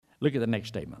Look at the next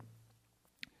statement.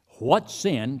 What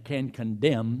sin can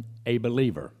condemn a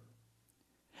believer?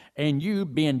 And you,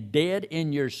 being dead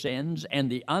in your sins and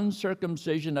the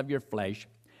uncircumcision of your flesh,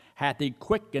 hath he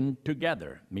quickened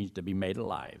together, means to be made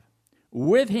alive.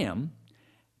 With him,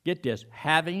 get this,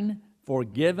 having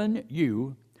forgiven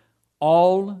you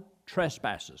all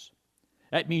trespasses.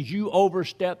 That means you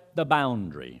overstepped the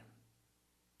boundary.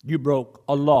 You broke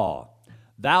a law.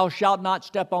 Thou shalt not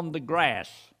step on the grass.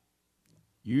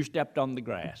 You stepped on the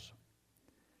grass.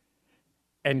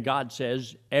 And God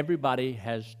says everybody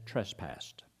has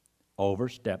trespassed,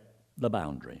 overstepped the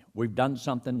boundary. We've done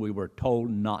something we were told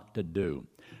not to do.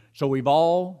 So we've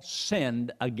all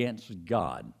sinned against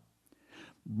God,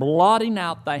 blotting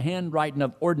out the handwriting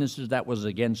of ordinances that was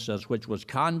against us, which was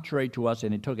contrary to us,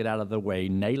 and he took it out of the way,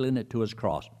 nailing it to his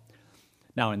cross.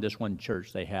 Now, in this one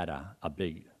church, they had a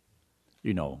big,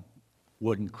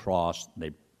 wooden cross.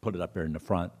 They put it up there in the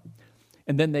front.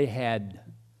 And then they had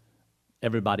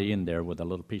everybody in there with a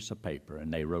little piece of paper,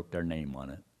 and they wrote their name on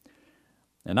it.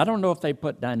 And I don't know if they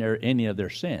put down there any of their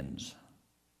sins,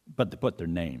 but they put their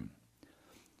name.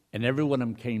 And every one of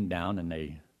them came down, and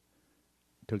they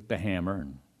took the hammer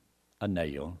and a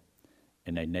nail,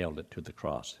 and they nailed it to the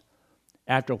cross.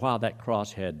 After a while, that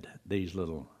cross had these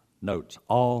little notes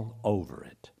all over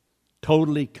it,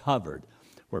 totally covered,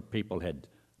 where people had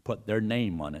put their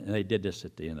name on it. And they did this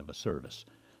at the end of a service.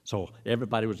 So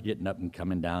everybody was getting up and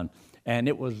coming down. And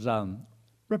it was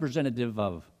representative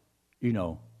of,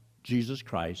 Jesus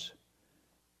Christ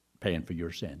paying for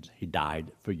your sins. He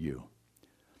died for you.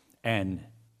 And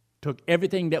took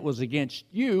everything that was against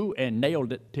you and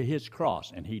nailed it to his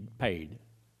cross, and he paid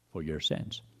for your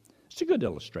sins. It's a good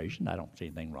illustration. I don't see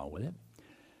anything wrong with it.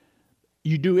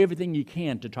 You do everything you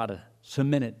can to try to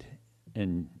cement it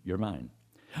in your mind.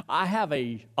 I have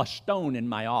a stone in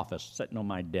my office sitting on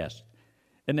my desk,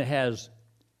 and it has,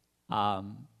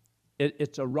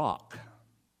 it's a rock,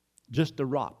 just a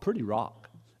rock, pretty rock.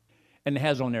 And it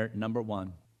has on there, number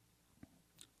 1,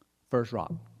 first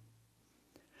rock.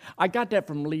 I got that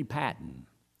from Lee Patton.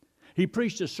 He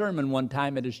preached a sermon one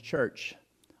time at his church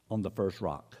on the first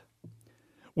rock.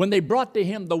 When they brought to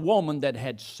him the woman that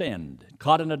had sinned,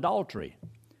 caught in adultery,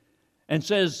 and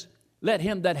says, let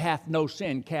him that hath no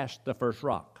sin cast the first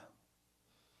rock.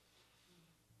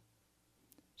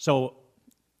 So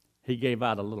he gave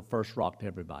out a little first rock to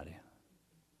everybody.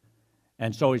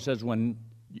 And so he says, when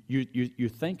you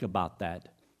think about that,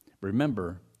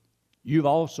 remember, you've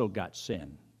also got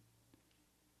sin.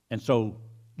 And so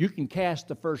you can cast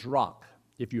the first rock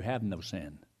if you have no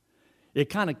sin. It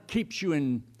kind of keeps you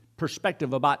in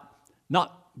perspective about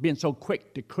not being so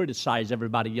quick to criticize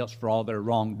everybody else for all their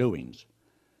wrongdoings.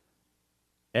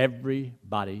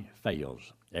 Everybody fails.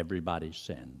 Everybody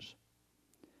sins.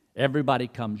 Everybody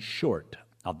comes short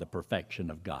of the perfection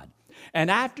of God.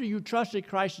 And after you trusted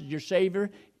Christ as your Savior,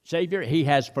 he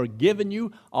has forgiven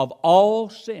you of all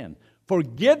sin.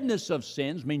 Forgiveness of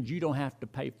sins means you don't have to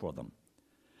pay for them.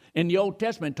 In the Old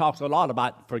Testament, it talks a lot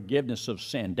about forgiveness of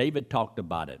sin. David talked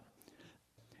about it.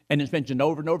 And it's mentioned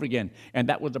over and over again. And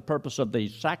that was the purpose of the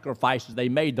sacrifices they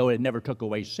made, though it never took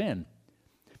away sin.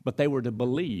 But they were to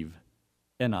believe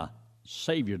in a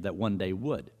Savior that one day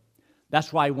would.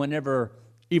 That's why whenever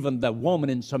even the woman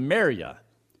in Samaria,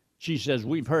 she says,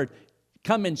 we've heard,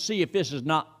 come and see if this is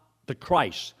not the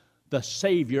Christ, the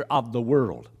Savior of the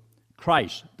world.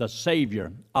 Christ, the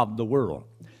Savior of the world.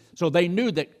 So they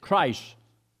knew that Christ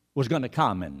was going to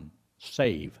come and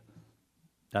save.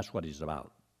 That's what he's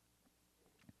about.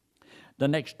 The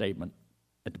next statement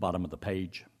at the bottom of the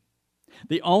page.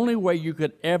 The only way you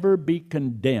could ever be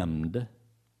condemned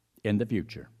in the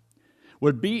future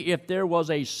would be if there was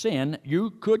a sin you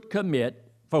could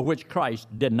commit for which Christ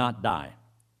did not die.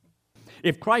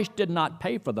 If Christ did not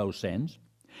pay for those sins,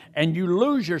 and you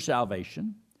lose your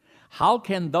salvation, how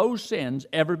can those sins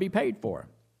ever be paid for?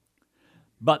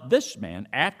 But this man,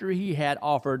 after he had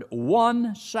offered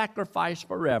one sacrifice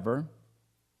forever,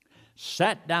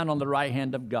 sat down on the right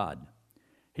hand of God.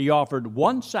 He offered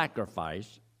one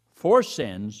sacrifice for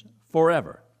sins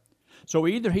forever. So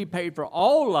either he paid for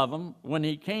all of them when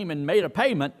he came and made a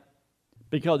payment,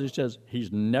 because he says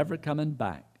he's never coming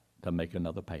back to make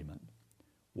another payment.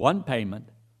 One payment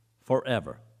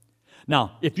forever.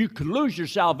 Now, if you could lose your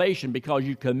salvation because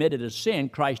you committed a sin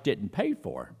Christ didn't pay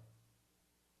for,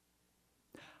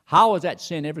 how is that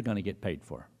sin ever going to get paid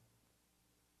for?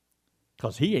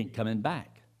 Because he ain't coming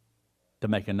back to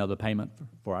make another payment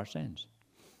for our sins.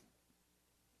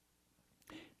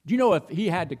 Do you know if he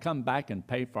had to come back and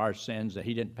pay for our sins that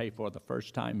he didn't pay for the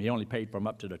first time, he only paid for them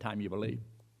up to the time you believe,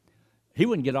 he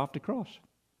wouldn't get off the cross.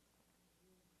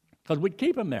 Because we'd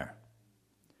keep him there.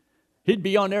 He'd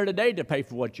be on there today to pay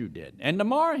for what you did. And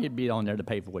tomorrow he'd be on there to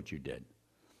pay for what you did.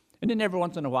 And then every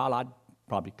once in a while I'd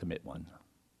probably commit one.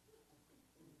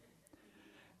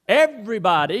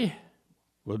 Everybody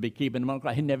will be keeping him on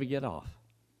Christ. He'd never get off.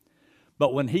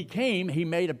 But when he came, he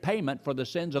made a payment for the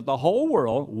sins of the whole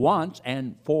world once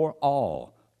and for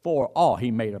all. For all,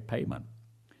 he made a payment.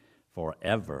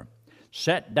 Forever.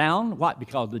 Set down, what?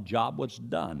 Because the job was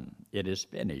done. It is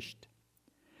finished.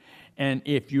 And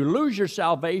if you lose your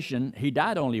salvation, he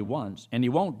died only once, and he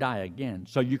won't die again,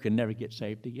 so you can never get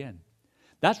saved again.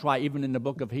 That's why even in the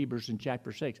book of Hebrews in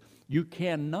chapter 6, you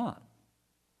cannot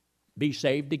be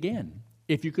saved again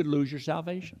if you could lose your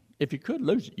salvation. If you could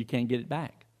lose it, you can't get it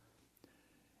back.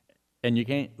 And you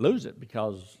can't lose it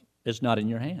because it's not in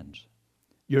your hands.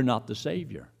 You're not the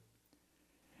Savior.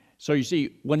 So you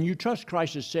see, when you trust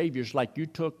Christ as Savior, it's like you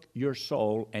took your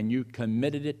soul and you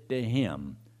committed it to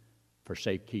Him for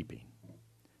safekeeping.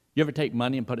 You ever take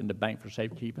money and put it in the bank for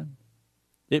safekeeping?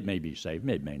 It may be safe,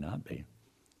 it may not be.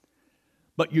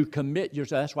 But you commit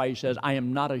yourself. That's why he says, I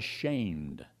am not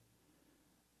ashamed.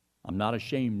 I'm not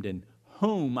ashamed in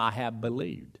whom I have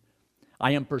believed.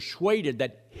 I am persuaded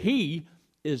that He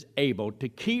is able to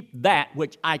keep that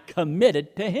which I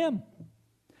committed to Him.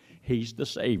 He's the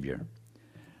Savior.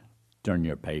 Turn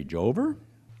your page over.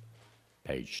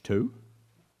 Page 2.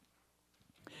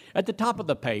 At the top of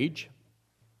the page,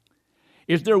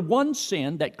 is there one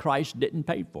sin that Christ didn't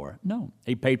pay for? No.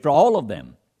 He paid for all of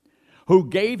them. Who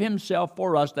gave Himself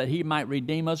for us that He might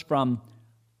redeem us from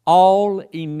all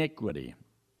iniquity.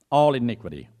 All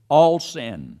iniquity. All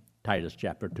sin. Titus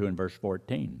chapter 2 and verse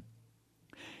 14.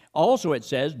 Also it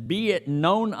says, be it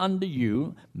known unto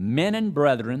you, men and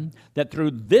brethren, that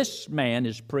through this man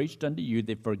is preached unto you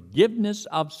the forgiveness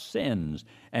of sins.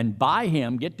 And by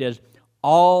Him, get this,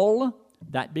 all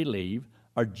that believe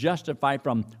are justified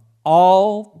from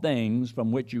all things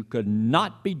from which you could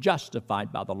not be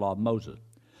justified by the law of Moses.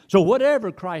 So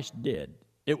whatever Christ did,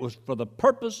 it was for the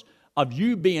purpose of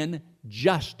you being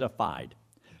justified.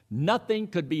 Nothing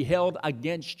could be held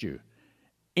against you.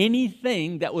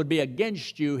 Anything that would be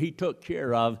against you, He took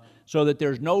care of so that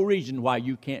there's no reason why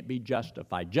you can't be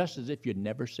justified, just as if you'd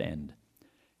never sinned.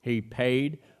 He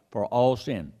paid for all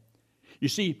sin. You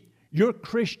see, your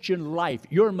Christian life,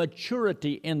 your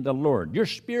maturity in the Lord, your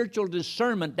spiritual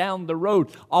discernment down the road,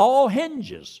 all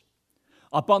hinges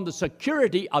upon the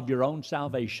security of your own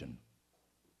salvation.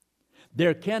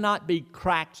 There cannot be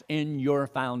cracks in your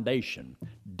foundation,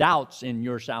 doubts in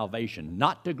your salvation,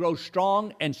 not to grow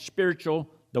strong and spiritual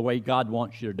the way God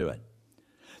wants you to do it.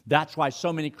 That's why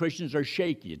so many Christians are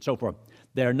shaky and so forth.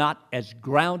 They're not as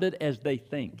grounded as they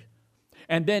think.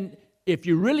 And then if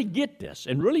you really get this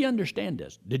and really understand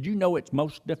this, did you know it's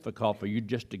most difficult for you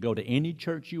just to go to any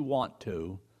church you want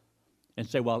to and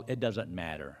say, well, it doesn't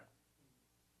matter.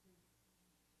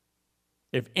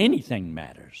 If anything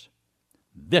matters,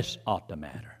 this ought to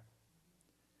matter.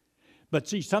 But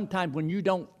see, sometimes when you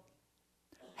don't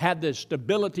have the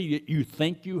stability that you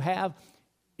think you have,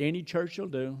 any church will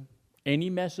do, any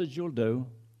message will do.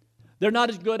 They're not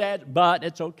as good at it, but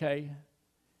it's okay.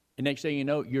 And next thing you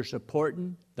know, you're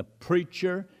supporting the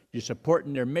preacher, you're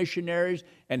supporting their missionaries,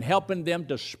 and helping them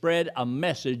to spread a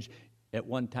message at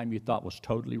one time you thought was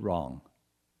totally wrong.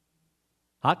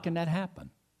 How can that happen?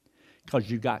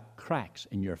 Because you've got cracks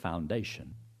in your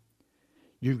foundation.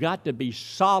 You've got to be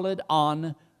solid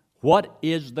on what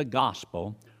is the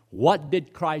gospel. What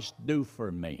did Christ do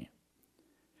for me?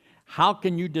 How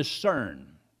can you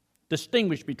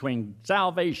distinguish between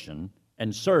salvation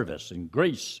and service and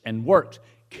grace and works,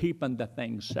 keeping the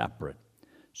things separate?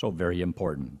 So very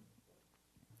important.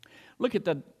 Look at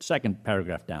the second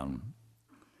paragraph down.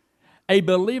 A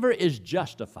believer is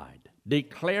justified,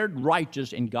 declared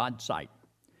righteous in God's sight.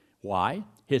 Why?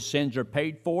 His sins are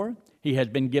paid for. He has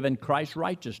been given Christ's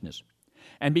righteousness.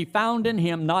 And be found in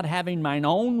Him, not having mine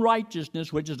own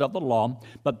righteousness, which is of the law,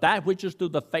 but that which is through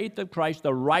the faith of Christ,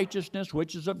 the righteousness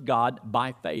which is of God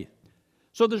by faith.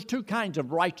 So there's two kinds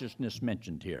of righteousness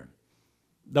mentioned here.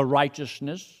 The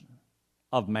righteousness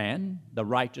of man, the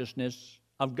righteousness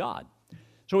of God.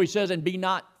 So he says, and be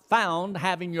not found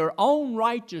having your own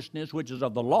righteousness, which is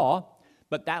of the law,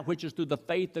 but that which is through the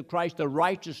faith of Christ, the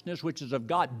righteousness which is of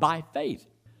God by faith.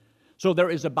 So there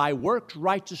is a by works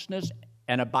righteousness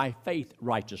and a by faith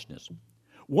righteousness.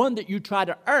 One that you try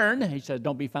to earn, he says,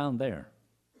 don't be found there.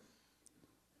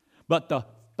 But the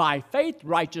by faith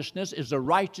righteousness is the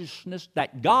righteousness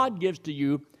that God gives to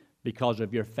you because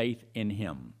of your faith in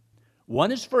Him.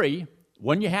 One is free,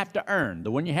 one you have to earn.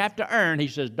 The one you have to earn, he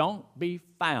says, don't be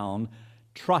found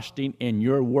trusting in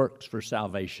your works for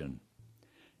salvation.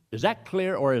 Is that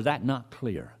clear or is that not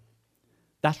clear?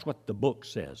 That's what the book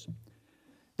says.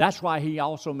 That's why he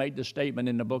also made the statement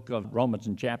in the book of Romans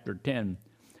in chapter 10.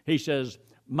 He says,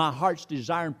 my heart's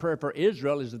desire and prayer for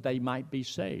Israel is that they might be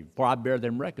saved. For I bear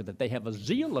them record that they have a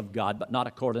zeal of God, but not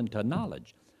according to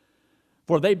knowledge.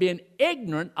 For they being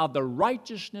ignorant of the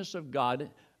righteousness of God,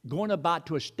 going about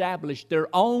to establish their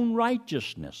own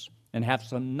righteousness, and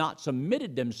have not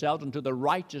submitted themselves unto the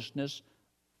righteousness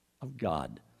of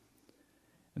God.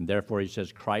 And therefore he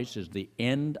says, Christ is the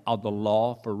end of the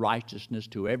law for righteousness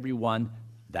to everyone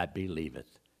that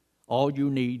believeth. All you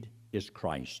need is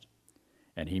Christ.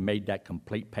 And he made that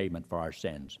complete payment for our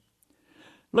sins.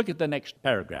 Look at the next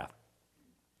paragraph.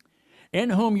 In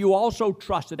whom you also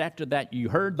trusted after that you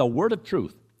heard the word of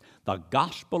truth, the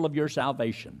gospel of your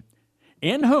salvation.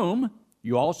 In whom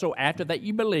you also after that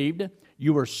you believed,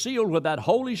 you were sealed with that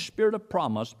Holy Spirit of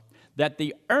promise, that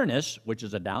the earnest, which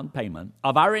is a down payment,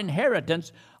 of our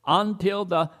inheritance until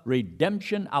the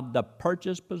redemption of the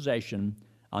purchased possession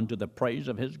unto the praise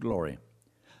of his glory.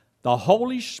 The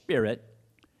Holy Spirit,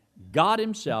 God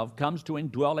himself, comes to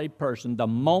indwell a person the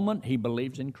moment he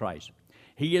believes in Christ.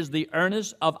 He is the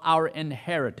earnest of our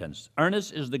inheritance.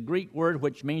 Earnest is the Greek word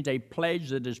which means a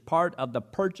pledge that is part of the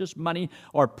purchase money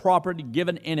or property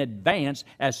given in advance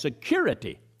as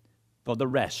security for the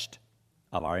rest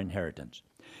of our inheritance.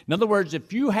 In other words,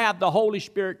 if you have the Holy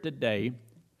Spirit today,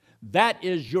 that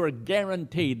is your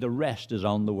guarantee the rest is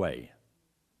on the way.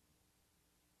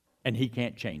 And he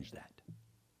can't change that.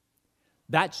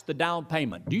 That's the down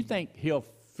payment. Do you think he'll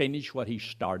finish what he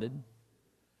started?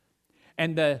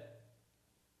 And the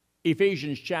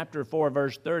Ephesians chapter 4,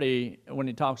 verse 30, when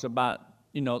he talks about,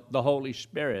 the Holy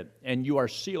Spirit, and you are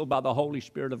sealed by the Holy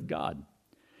Spirit of God.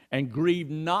 And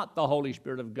grieve not the Holy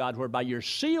Spirit of God, whereby you're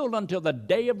sealed until the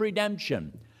day of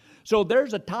redemption. So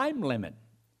there's a time limit,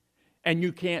 and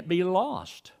you can't be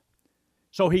lost.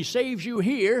 So he saves you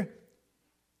here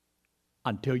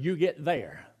until you get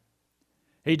there.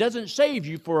 He doesn't save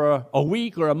you for a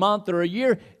week or a month or a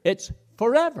year. It's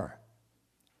forever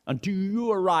until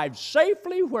you arrive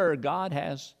safely where God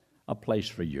has a place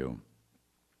for you.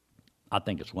 I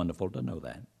think it's wonderful to know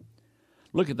that.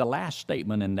 Look at the last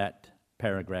statement in that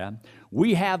paragraph.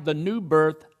 We have the new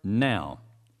birth now.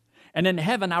 And in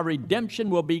heaven our redemption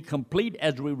will be complete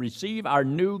as we receive our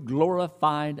new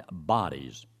glorified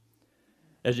bodies.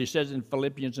 As he says in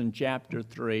Philippians in chapter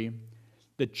 3,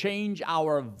 to change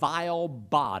our vile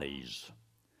bodies.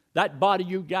 That body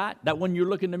you got, that when you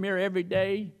look in the mirror every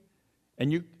day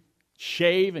and you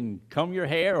shave and comb your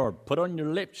hair or put on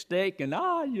your lipstick and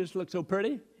you just look so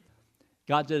pretty.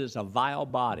 God said it's a vile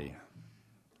body.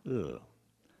 Ugh.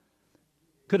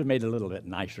 Could have made it a little bit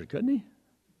nicer, couldn't he?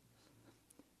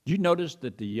 You notice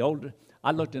that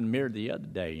I looked in the mirror the other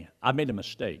day. I made a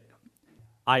mistake.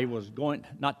 I was going,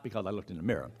 not because I looked in the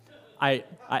mirror. I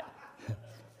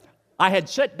had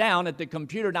sat down at the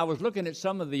computer and I was looking at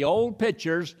some of the old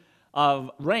pictures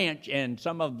of ranch and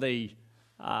some of the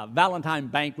Valentine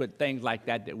banquet things like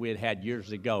that we had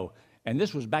years ago. And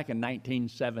this was back in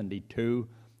 1972.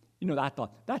 I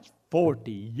thought, that's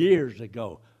 40 years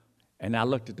ago. And I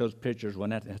looked at those pictures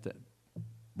when I said,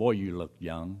 boy, you look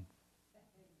young.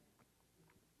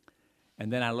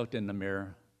 And then I looked in the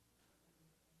mirror.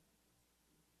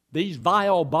 These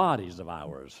vile bodies of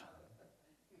ours.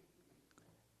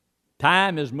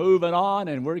 Time is moving on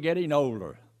and we're getting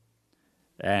older.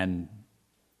 And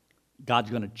God's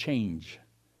going to change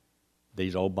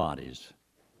these old bodies.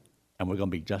 And we're going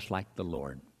to be just like the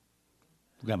Lord.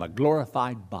 We're going to have a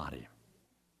glorified body.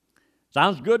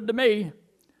 Sounds good to me.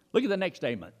 Look at the next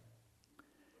statement.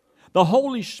 The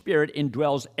Holy Spirit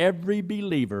indwells every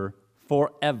believer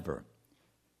forever.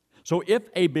 So if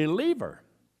a believer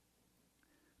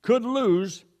could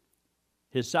lose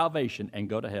his salvation and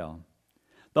go to hell,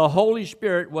 the Holy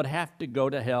Spirit would have to go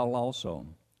to hell also.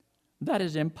 That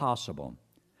is impossible.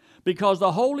 Because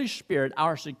the Holy Spirit,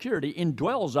 our security,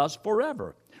 indwells us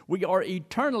forever. We are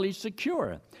eternally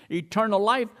secure. Eternal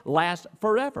life lasts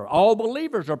forever. All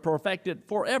believers are perfected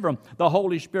forever. The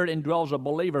Holy Spirit indwells a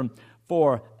believer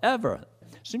forever.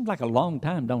 Seems like a long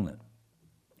time, don't it?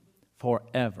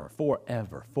 Forever,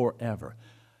 forever, forever.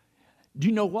 Do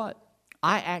you know what?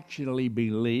 I actually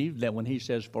believe that when he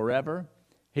says forever,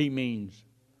 he means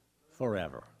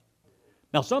forever.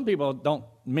 Now, some people don't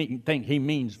think he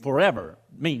means forever.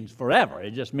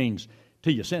 It just means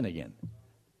till you sin again.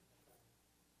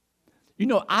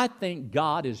 I think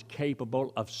God is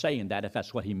capable of saying that if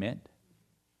that's what he meant.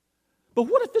 But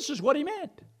what if this is what he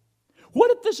meant?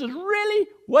 What if this is really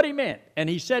what he meant? And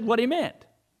he said what he meant.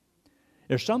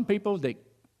 There's some people that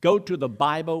go to the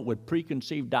Bible with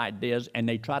preconceived ideas and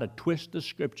they try to twist the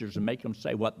scriptures and make them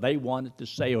say what they wanted to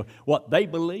say or what they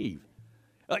believe.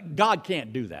 God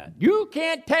can't do that. You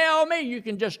can't tell me you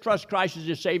can just trust Christ as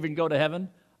your Savior and go to heaven.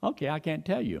 Okay, I can't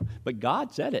tell you. But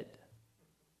God said it.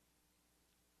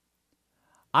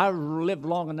 I lived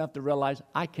long enough to realize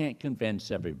I can't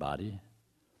convince everybody.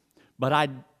 But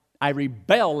I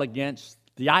rebel against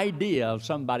the idea of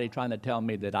somebody trying to tell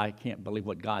me that I can't believe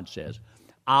what God says.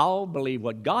 I'll believe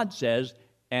what God says,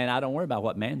 and I don't worry about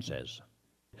what man says.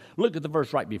 Look at the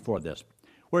verse right before this,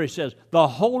 where he says, the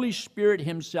Holy Spirit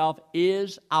himself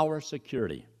is our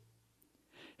security.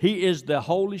 He is the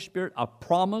Holy Spirit, a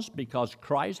promise, because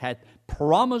Christ hath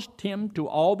promised him to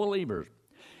all believers.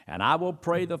 And I will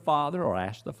pray the Father, or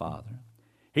ask the Father,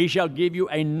 he shall give you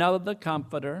another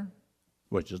comforter,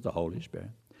 which is the Holy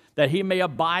Spirit, that he may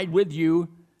abide with you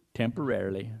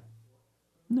temporarily.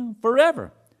 No,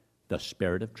 forever. The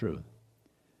Spirit of truth.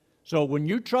 So when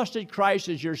you trusted Christ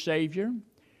as your Savior,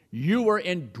 you were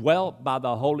indwelt by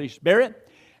the Holy Spirit,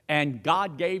 and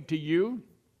God gave to you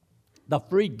the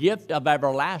free gift of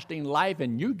everlasting life,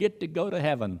 and you get to go to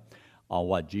heaven on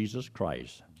what Jesus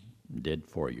Christ did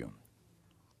for you.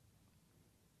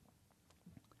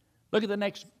 Look at the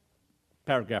next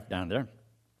paragraph down there,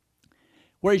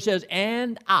 where he says,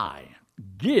 and I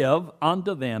give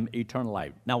unto them eternal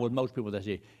life. Now, with most people, they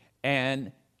say,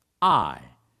 and I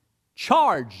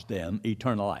charge them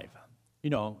eternal life.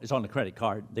 You know, it's on the credit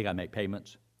card. They got to make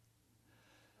payments.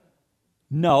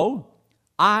 No,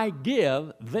 I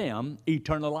give them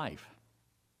eternal life.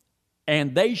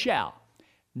 And they shall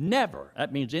never,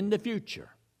 that means in the future,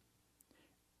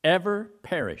 ever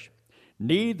perish.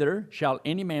 Neither shall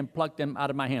any man pluck them out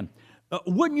of my hand.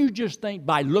 Wouldn't you just think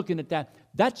by looking at that,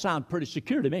 that sounds pretty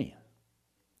secure to me?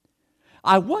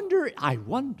 I wonder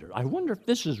if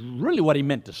this is really what he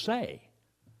meant to say.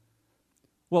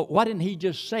 Well, why didn't he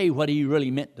just say what he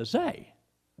really meant to say?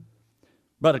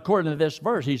 But according to this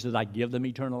verse, he says, I give them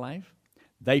eternal life.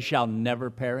 They shall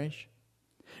never perish.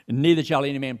 And neither shall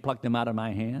any man pluck them out of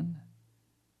my hand.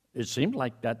 It seems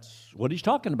like that's what he's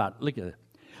talking about. Look at it.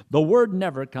 The word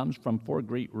never comes from 4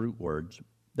 Greek root words.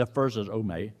 The first is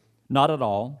ome, not at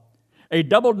all. A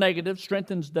double negative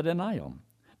strengthens the denial.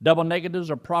 Double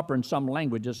negatives are proper in some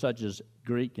languages, such as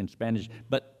Greek and Spanish,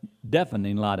 but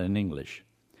definitely not in English.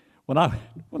 When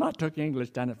I took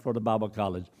English down at Florida Bible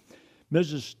College,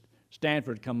 Mrs.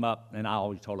 Stanford come up, and I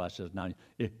always told her, I says, now,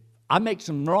 if I make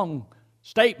some wrong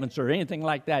statements or anything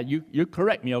like that, you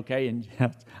correct me, okay? And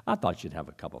I thought she'd have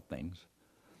a couple of things.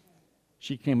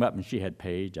 She came up and she had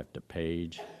page after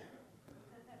page.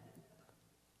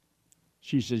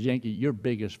 She says, Yankee, your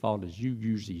biggest fault is you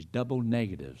use these double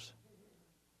negatives.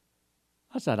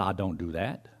 I said, I don't do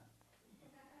that.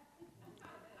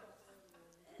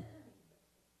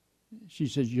 She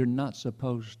says, you're not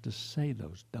supposed to say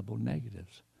those double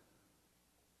negatives.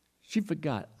 She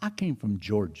forgot, I came from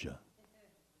Georgia.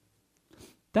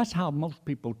 That's how most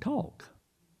people talk.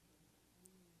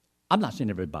 I'm not saying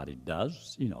everybody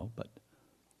does, but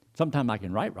sometimes I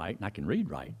can write right and I can read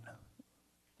right.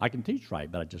 I can teach right,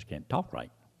 but I just can't talk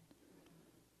right.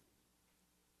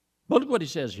 But look what he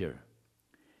says here.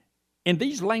 In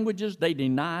these languages, they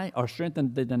deny or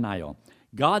strengthen the denial.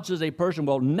 God says a person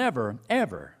will never,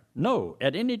 ever, no,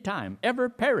 at any time, ever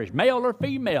perish, male or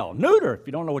female, neuter, if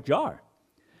you don't know what you are.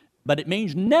 But it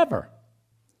means never.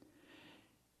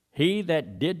 He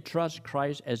that did trust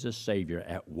Christ as a Savior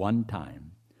at one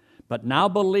time, but now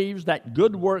believes that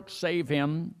good works save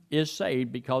him, is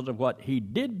saved because of what he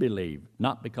did believe,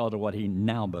 not because of what he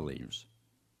now believes.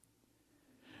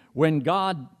 When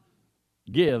God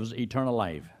gives eternal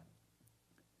life,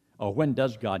 or when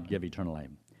does God give eternal life?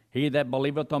 He that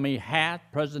believeth on me hath,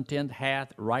 present tense,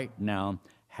 hath, right now,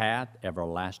 hath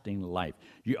everlasting life.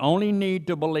 You only need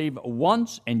to believe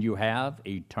once and you have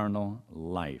eternal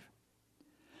life.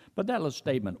 But that little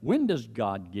statement, when does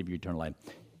God give you eternal life?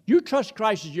 You trust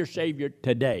Christ as your Savior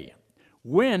today.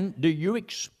 When do you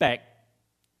expect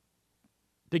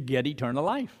to get eternal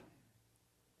life?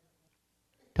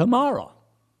 Tomorrow.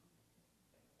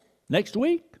 Next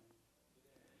week.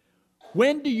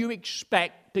 When do you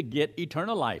expect to get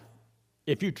eternal life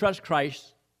if you trust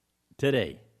Christ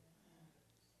today?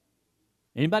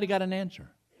 Anybody got an answer?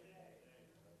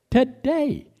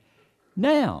 Today.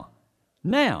 Now.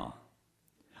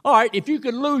 All right, if you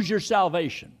could lose your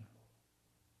salvation,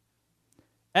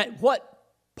 at what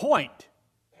point,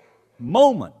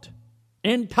 moment,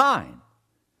 in time,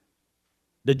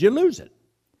 did you lose it?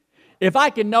 If I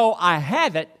can know I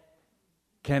have it,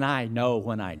 can I know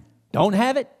when I don't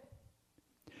have it?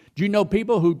 Do you know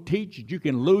people who teach that you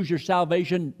can lose your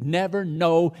salvation, never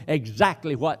know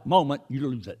exactly what moment you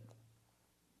lose it?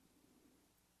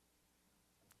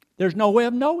 There's no way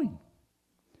of knowing.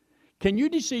 Can you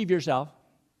deceive yourself?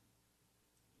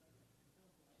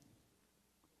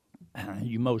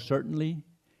 you most certainly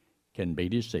can be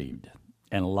deceived.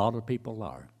 And a lot of people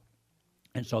are.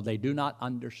 And so they do not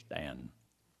understand.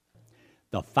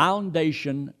 The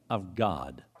foundation of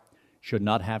God should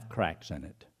not have cracks in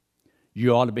it.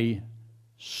 You ought to be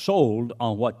sold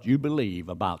on what you believe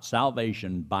about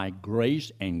salvation by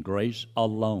grace and grace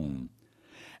alone.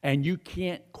 And you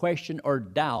can't question or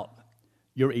doubt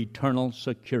your eternal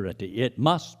security. It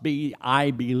must be,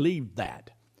 I believe that.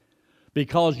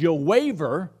 Because you'll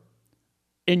waver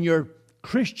in your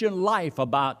Christian life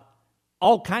about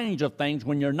all kinds of things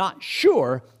when you're not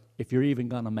sure if you're even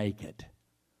going to make it.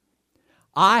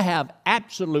 I have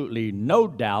absolutely no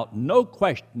doubt, no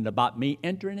question about me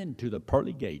entering into the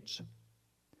pearly gates.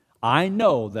 I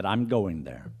know that I'm going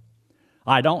there.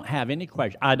 I don't have any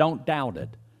question. I don't doubt it.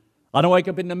 I don't wake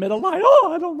up in the middle of the night,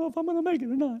 I don't know if I'm going to make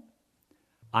it or not.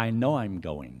 I know I'm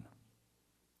going.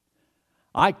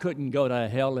 I couldn't go to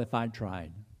hell if I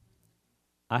tried.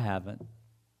 I haven't.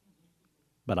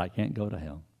 But I can't go to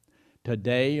hell.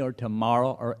 Today or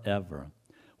tomorrow or ever.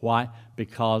 Why?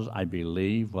 Because I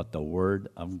believe what the Word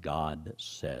of God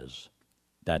says.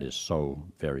 That is so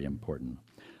very important.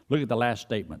 Look at the last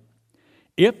statement.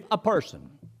 If a person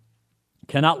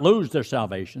cannot lose their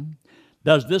salvation,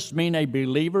 does this mean a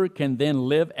believer can then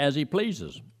live as he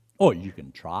pleases? Oh, you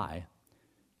can try.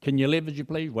 Can you live as you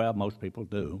please? Well, most people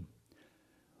do.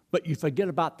 But you forget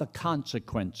about the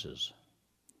consequences.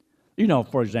 You know,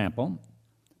 for example,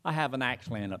 I have an axe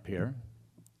laying up here.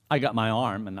 I got my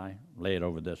arm and I lay it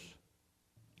over this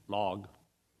log.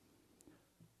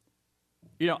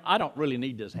 You know, I don't really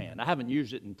need this hand. I haven't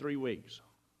used it in 3 weeks.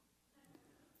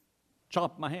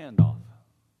 Chop my hand off.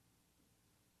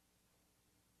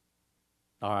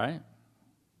 All right.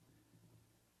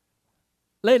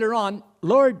 Later on,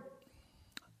 Lord,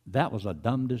 that was a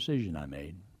dumb decision I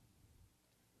made.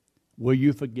 Will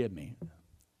you forgive me?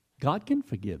 God can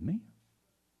forgive me.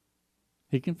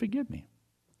 He can forgive me.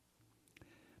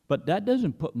 But that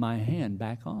doesn't put my hand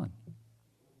back on.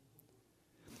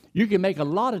 You can make a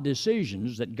lot of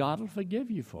decisions that God will forgive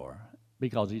you for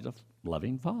because He's a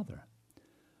loving Father.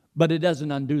 But it doesn't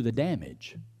undo the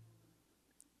damage.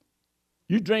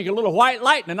 You drink a little white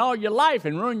lightning all your life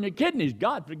and ruin your kidneys.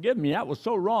 God, forgive me. That was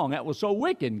so wrong. That was so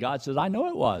wicked. God says, I know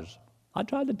it was. I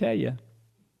tried to tell you.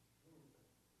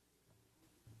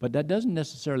 But that doesn't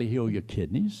necessarily heal your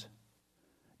kidneys.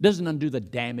 Doesn't undo the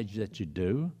damage that you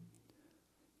do.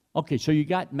 Okay, so you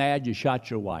got mad, you shot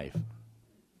your wife.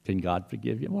 Can God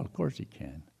forgive you? Well, of course He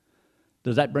can.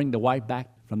 Does that bring the wife back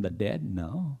from the dead?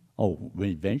 No. Oh,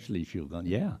 eventually she'll go,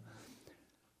 yeah.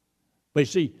 But you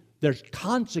see, there's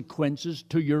consequences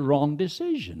to your wrong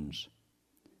decisions.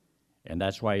 And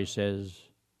that's why He says,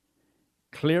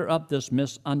 clear up this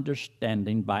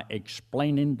misunderstanding by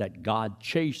explaining that God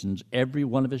chastens every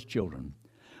one of His children.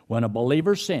 When a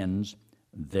believer sins,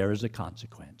 there is a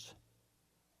consequence.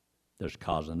 There's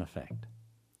cause and effect.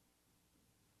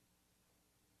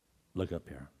 Look up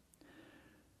here.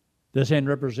 This hand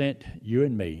represents you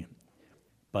and me,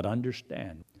 but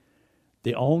understand,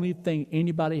 the only thing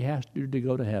anybody has to do to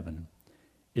go to heaven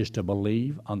is to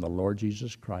believe on the Lord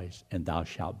Jesus Christ, and thou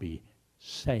shalt be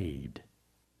saved.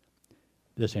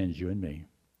 This hand's you and me.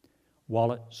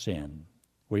 Wallet, sin.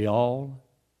 We all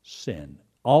sin.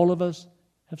 All of us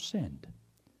have sinned.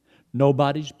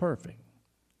 Nobody's perfect.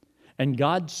 And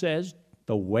God says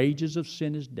the wages of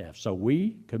sin is death. So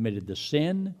we committed the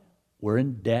sin. We're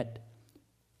in debt.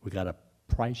 We got a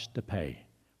price to pay.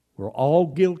 We're all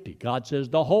guilty. God says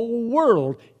the whole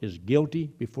world is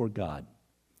guilty before God.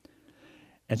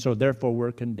 And so therefore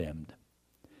we're condemned.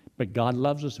 But God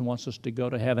loves us and wants us to go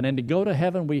to heaven. And to go to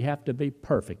heaven, we have to be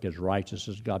perfect, as righteous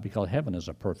as God, because heaven is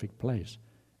a perfect place.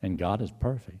 And God is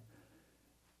perfect.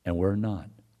 And we're not.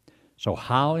 So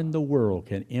how in the world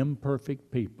can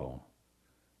imperfect people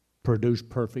produce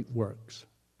perfect works?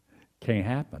 Can't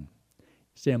happen.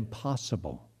 It's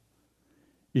impossible.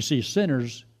 You see,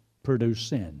 sinners produce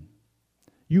sin.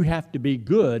 You have to be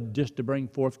good just to bring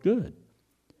forth good.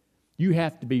 You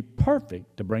have to be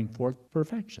perfect to bring forth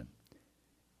perfection.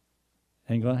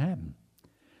 Ain't going to happen.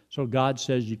 So God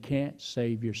says you can't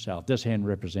save yourself. This hand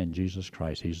represents Jesus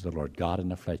Christ. He's the Lord, God in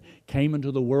the flesh. Came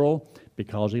into the world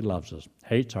because He loves us.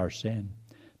 Hates our sin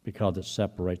because it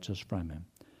separates us from Him.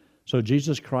 So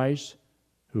Jesus Christ,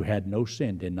 who had no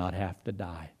sin, did not have to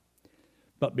die.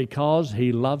 But because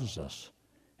He loves us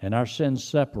and our sin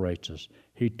separates us,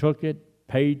 He took it,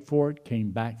 paid for it,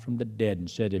 came back from the dead and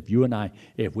said, if you and I,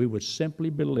 if we would simply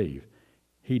believe,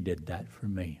 He did that for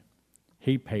me.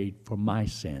 He paid for my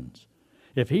sins.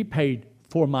 If He paid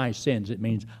for my sins, it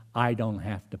means I don't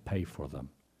have to pay for them.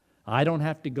 I don't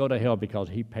have to go to hell because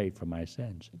He paid for my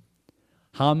sins.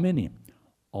 How many?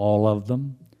 All of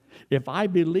them. If I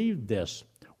believe this,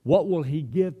 what will He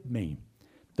give me?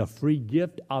 The free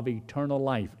gift of eternal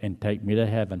life and take me to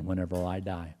heaven whenever I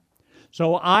die.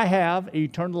 So I have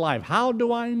eternal life. How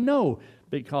do I know?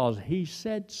 Because He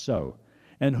said so.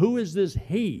 And who is this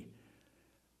He?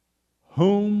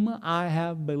 Whom I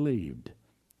have believed.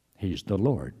 He's the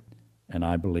Lord, and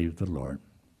I believe the Lord.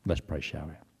 Let's pray, shall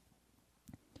we?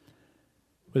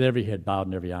 With every head bowed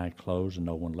and every eye closed and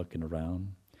no one looking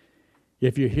around.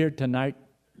 If you're here tonight,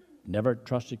 never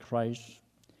trusted Christ,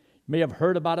 you may have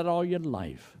heard about it all your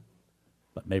life,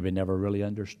 but maybe never really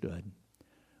understood.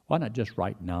 Why not just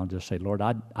right now just say, Lord,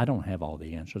 I don't have all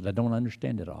the answers. I don't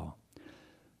understand it all.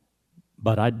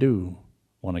 But I do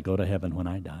want to go to heaven when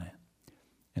I die.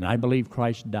 And I believe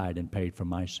Christ died and paid for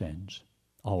my sins,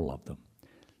 all of them.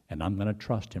 And I'm going to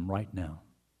trust Him right now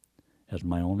as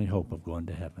my only hope of going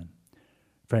to heaven.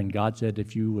 Friend, God said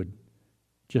if you would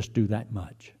just do that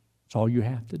much, it's all you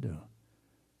have to do.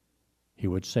 He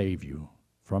would save you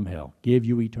from hell, give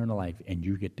you eternal life, and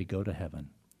you get to go to heaven.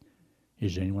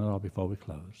 Is there anyone at all before we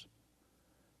close?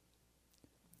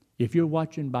 If you're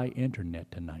watching by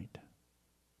internet tonight,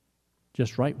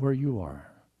 just right where you are,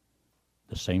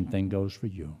 the same thing goes for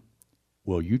you.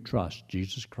 Will you trust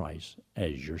Jesus Christ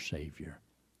as your Savior?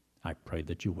 I pray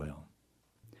that you will.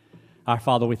 Our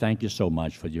Father, we thank you so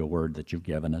much for your word that you've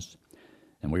given us,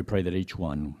 and we pray that each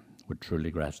one would truly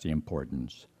grasp the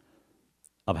importance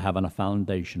of having a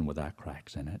foundation without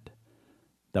cracks in it,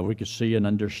 that we could see and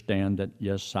understand that,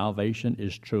 yes, salvation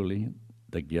is truly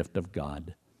the gift of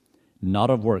God, not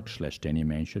of works, lest any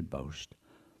man should boast.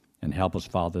 And help us,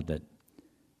 Father, that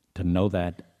to know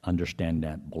that, understand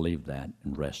that, believe that,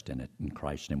 and rest in it. In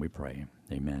Christ's name we pray.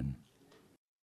 Amen.